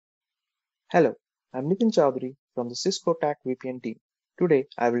Hello, I'm Nitin Chowdhury from the Cisco TAC VPN team. Today,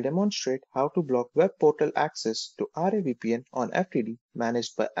 I will demonstrate how to block web portal access to Ravpn on FTD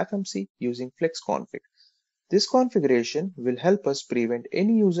managed by FMC using FlexConfig. This configuration will help us prevent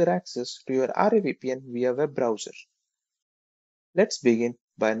any user access to your Ravpn via web browser. Let's begin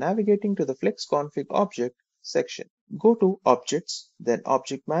by navigating to the FlexConfig object section. Go to Objects, then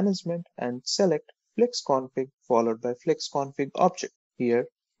Object Management and select FlexConfig followed by FlexConfig object. Here,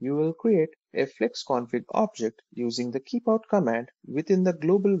 you will create a FlexConfig object using the keepout command within the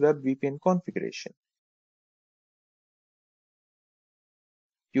global web VPN configuration.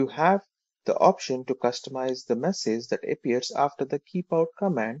 You have the option to customize the message that appears after the keepout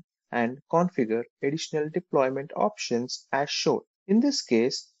command and configure additional deployment options as shown. In this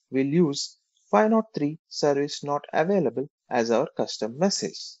case, we'll use 503 service not available as our custom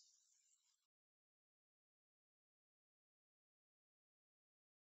message.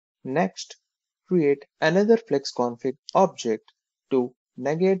 Next, create another FlexConfig object to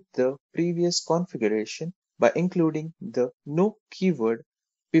negate the previous configuration by including the no keyword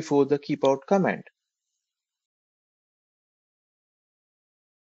before the keepout command.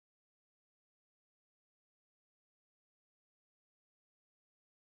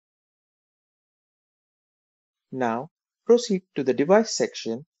 Now proceed to the device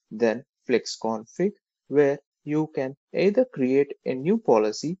section, then FlexConfig, where you can either create a new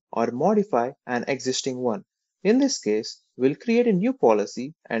policy or modify an existing one. In this case, we'll create a new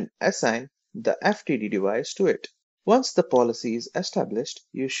policy and assign the FTD device to it. Once the policy is established,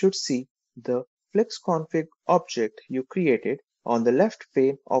 you should see the FlexConfig object you created on the left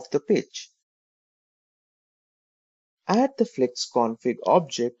pane of the page. Add the FlexConfig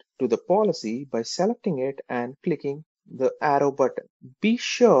object to the policy by selecting it and clicking the arrow button. Be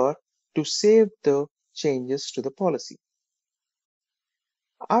sure to save the changes to the policy.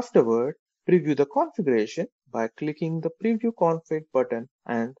 Afterward, preview the configuration by clicking the Preview Config button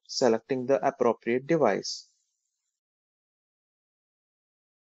and selecting the appropriate device.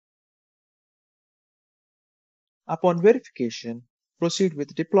 Upon verification, proceed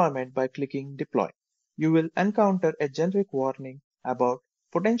with deployment by clicking Deploy. You will encounter a generic warning about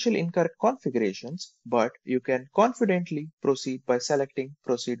potential incorrect configurations, but you can confidently proceed by selecting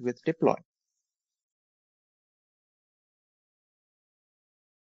Proceed with Deploy.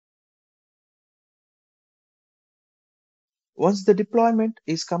 Once the deployment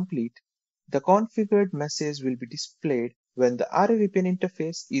is complete, the configured message will be displayed when the Ravpn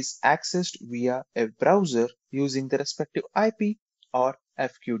interface is accessed via a browser using the respective IP or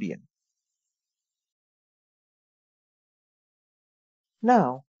FQDN.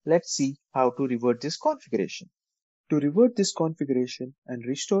 Now, let's see how to revert this configuration. To revert this configuration and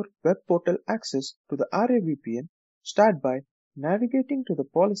restore web portal access to the Ravpn, start by navigating to the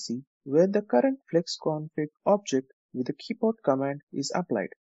policy where the current FlexConfig object with the keepout command is applied.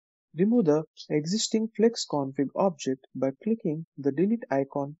 Remove the existing FlexConfig object by clicking the delete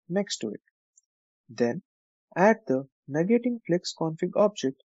icon next to it. Then, add the negating FlexConfig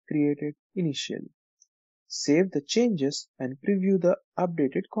object created initially. Save the changes and preview the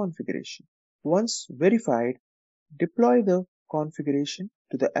updated configuration. Once verified, deploy the configuration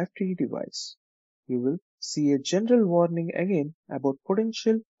to the FTD device. You will see a general warning again about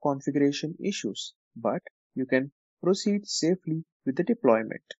potential configuration issues, but you can proceed safely with the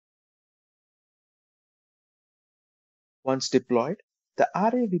deployment. Once deployed, the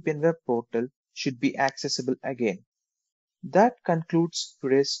Ravpn web portal should be accessible again. That concludes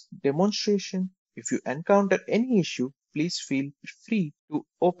today's demonstration. If you encounter any issue, please feel free to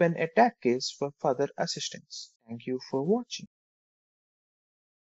open a tag case for further assistance. Thank you for watching.